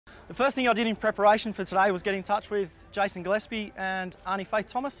The first thing I did in preparation for today was get in touch with Jason Gillespie and Arnie Faith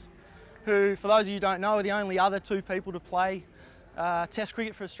Thomas, who, for those of you who don't know, are the only other two people to play Test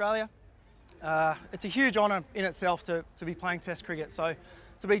cricket for Australia. It's a huge honour in itself to be playing Test cricket, so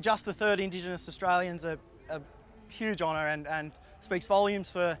to be just the third Indigenous Australian's a huge honour and speaks volumes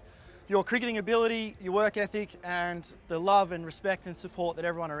for your cricketing ability, your work ethic and the love and respect and support that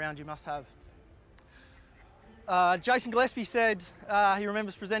everyone around you must have. Jason Gillespie said he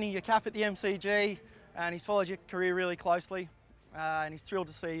remembers presenting your cap at the MCG and he's followed your career really closely and he's thrilled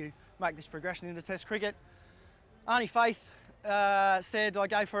to see you make this progression into Test cricket. Arnie Faith said I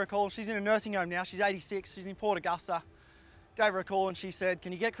gave her a call. She's in a nursing home now. She's 86. She's in Port Augusta. Gave her a call and she said,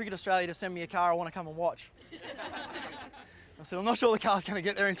 "Can you get Cricket Australia to send me a car? I want to come and watch." I said, "I'm not sure the car's going to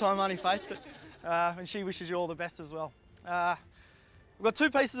get there in time, Arnie Faith," but, and she wishes you all the best as well. We've got two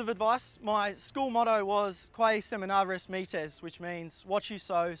pieces of advice. My school motto was "Quae seminavis metes," which means what you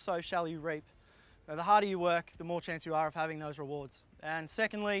sow, so shall you reap. Now, the harder you work, the more chance you are of having those rewards. And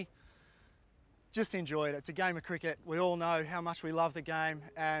secondly, just enjoy it. It's a game of cricket. We all know how much we love the game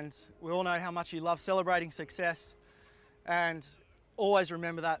and we all know how much you love celebrating success. And always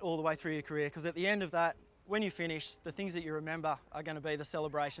remember that all the way through your career, because at the end of that, when you finish, the things that you remember are going to be the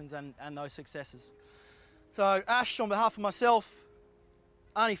celebrations and those successes. So Ash, on behalf of myself,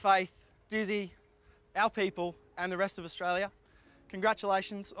 Arnie Faith, Dizzy, our people and the rest of Australia,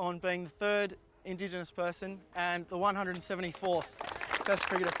 congratulations on being the third Indigenous person and the 174th Test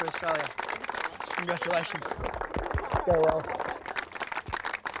cricketer for Australia. Congratulations. Go well.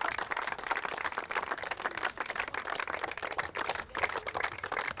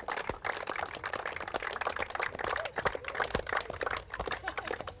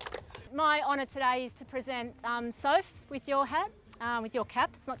 My honour today is to present Soph with your hat. With your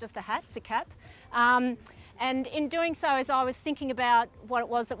cap. It's not just a hat, it's a cap. And in doing so, as I was thinking about what it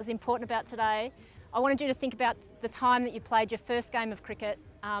was that was important about today, I wanted you to think about the time that you played your first game of cricket,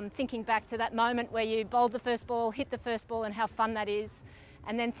 thinking back to that moment where you bowled the first ball, hit the first ball and how fun that is,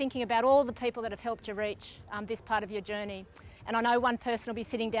 and then thinking about all the people that have helped you reach this part of your journey. And I know one person will be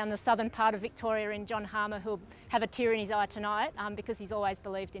sitting down the southern part of Victoria in John Harmer who'll have a tear in his eye tonight because he's always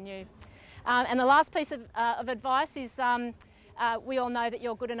believed in you. And the last piece of advice is we all know that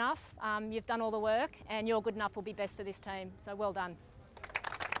you're good enough, you've done all the work and you're good enough will be best for this team. So well done.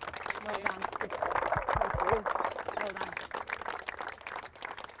 Well done. Thank you. Well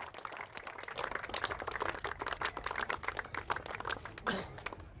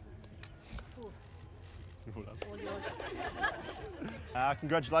done.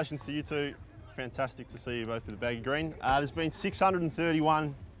 Congratulations to you two. Fantastic to see you both with the Baggy Green. There's been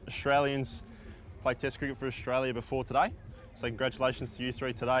 631 Australians play Test cricket for Australia before today. So congratulations to you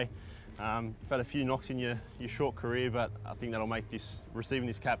three today. You've had a few knocks in your short career, but I think that'll make receiving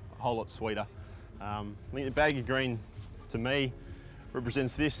this cap a whole lot sweeter. I think the Baggy Green, to me,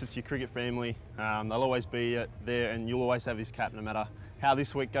 represents this. It's your cricket family. They'll always be there and you'll always have this cap no matter how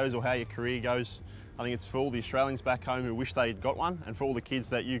this week goes or how your career goes. I think it's for all the Australians back home who wish they'd got one and for all the kids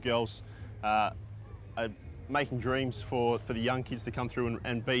that you girls are making dreams for the young kids to come through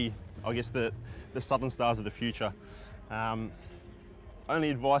and be, I guess, the Southern Stars of the future. Only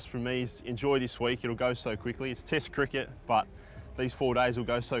advice from me is enjoy this week. It'll go so quickly. It's Test cricket, but these 4 days will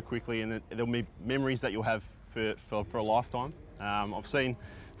go so quickly and there'll be memories that you'll have for a lifetime. I've seen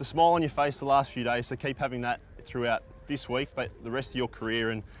the smile on your face the last few days, so keep having that throughout this week, but the rest of your career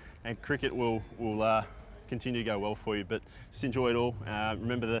and cricket will continue to go well for you, but just enjoy it all.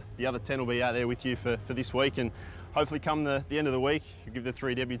 Remember the other 10 will be out there with you for this week, and hopefully come the end of the week, you give the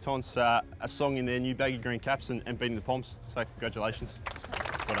 3 debutantes a song in their new Baggy Green caps and beating the Poms. So congratulations.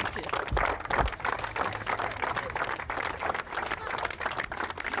 Well done. Cheers.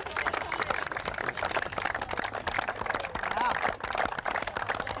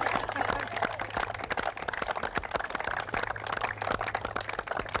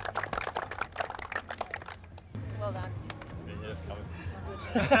 Well done. Yeah, it's coming.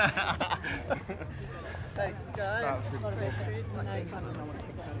 Thanks, guys. That was good.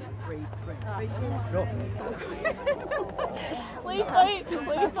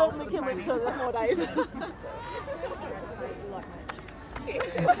 Please don't make him wait till the 4 days.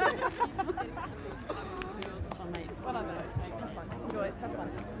 Well done, enjoy it, have fun.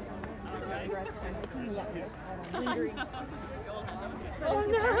 Oh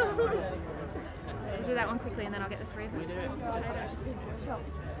no! Do that one quickly and then I'll get the 3 of them.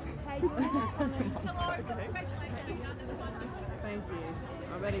 Thank you.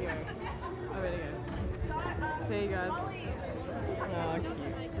 I better go. See you guys. Oh, cute.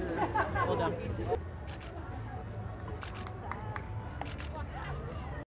 Well done.